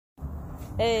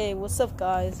Hey, what's up,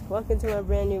 guys? Welcome to my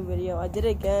brand new video. I did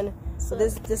it again. So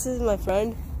this is my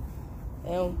friend,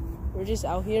 and we're just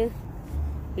out here,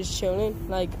 just chilling.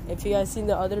 Like, if you guys seen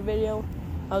the other video,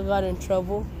 I got in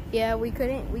trouble. Yeah, we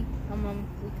couldn't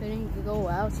go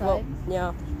outside. Well,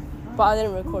 yeah, but I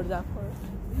didn't record that part.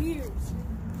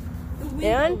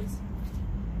 And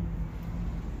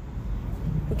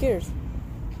who cares?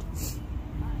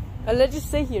 Let's just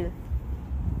stay here.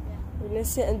 We're gonna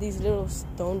sit in these little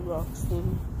stone rocks.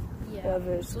 Yeah.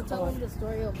 So tell them the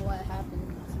story of what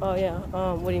happened. Oh yeah.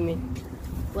 What do you mean?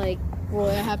 Like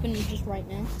what happened just right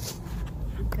now.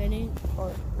 We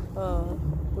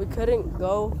couldn't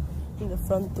go in the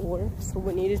front door, so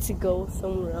we needed to go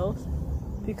somewhere else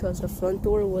because the front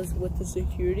door was with the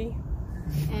security.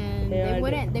 And they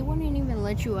wouldn't even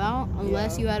let you out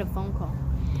unless you had a phone call.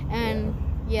 And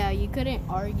you couldn't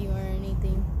argue or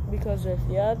anything. Because if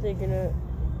they're gonna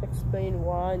explain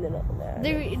why and then all that.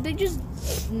 They just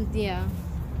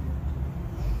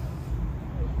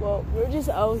Well, we're just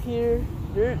out here.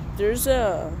 There's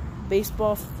a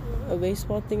baseball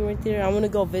thing right there. I want to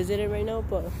go visit it right now,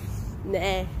 but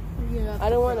nah. I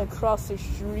don't want to cross the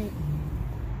street.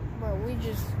 Bro, we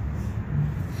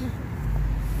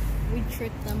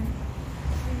tricked them.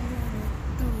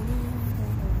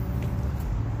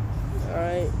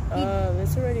 Alright,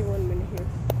 it's already 1 minute here.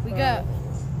 We got...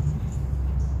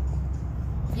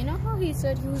 You know how he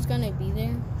said he was gonna be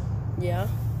there? Yeah.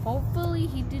 Hopefully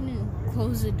he didn't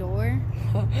close the door.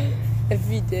 If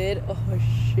he did, oh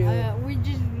shoot. We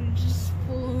just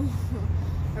pull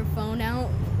our phone out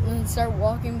and start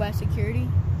walking by security.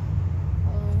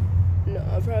 No,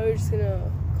 I'm probably just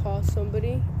gonna call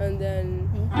somebody and then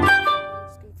I'm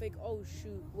just gonna fake. Oh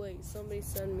shoot! Wait, somebody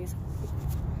send me something.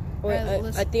 Wait,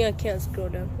 I think I can't scroll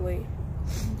down. Wait.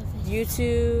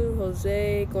 YouTube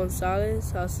Jose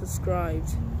Gonzalez has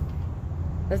subscribed.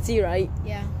 That's you, right?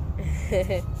 Yeah.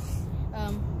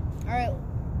 Alright.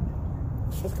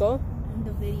 Let's go. End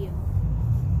the video.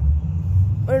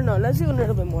 Or no, let's do a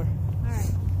little bit more.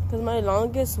 Alright. Because my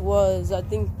longest was, I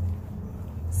think,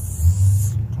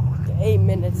 8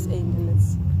 minutes. 8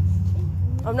 minutes.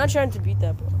 I'm not trying to beat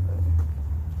that, bro.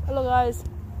 Hello, guys.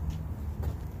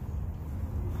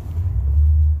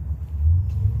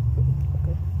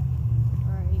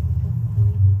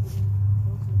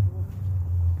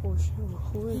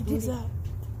 Who's that?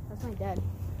 That's my dad.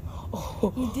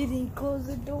 Oh. He didn't close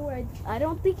the door. I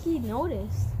don't think he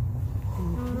noticed.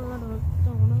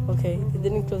 Okay, he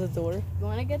didn't close the door. You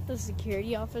want to get the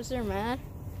security officer mad?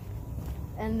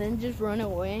 And then just run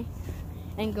away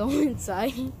and go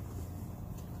inside?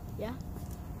 Yeah?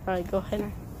 Alright, go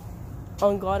ahead.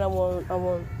 On God, I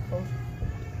won't.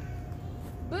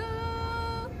 Boo!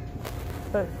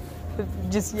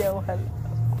 Just yell hello.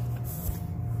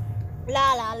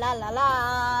 La la la la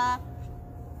la.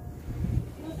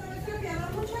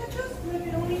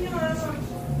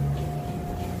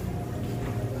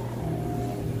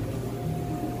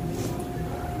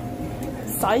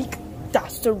 Psych,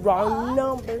 that's the wrong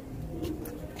number.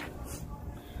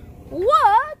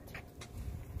 What?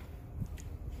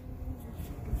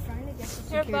 I'm trying to get the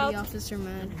security officer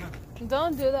mad.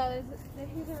 Don't do that.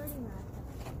 He's already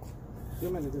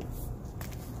mad.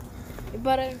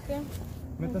 But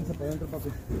Métanse para adentro, papi.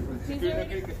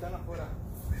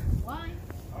 Why?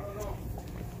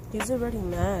 He's already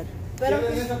mad.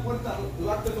 Cierren esa puerta,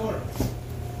 lock the door.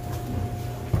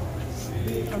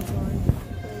 I'm sorry.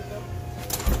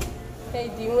 Hey,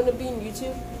 do you want to be in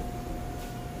YouTube?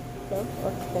 No?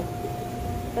 Okay.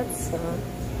 That's sad.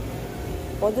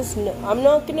 Well, I'm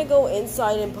not gonna go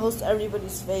inside and post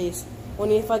everybody's face,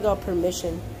 only if I got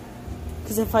permission.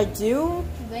 Because if I do,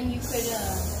 then you could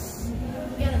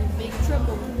get in big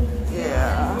trouble.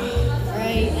 yeah.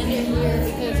 Right, and in here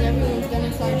because everyone's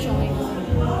gonna start showing up.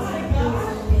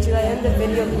 Should I end the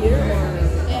video here or?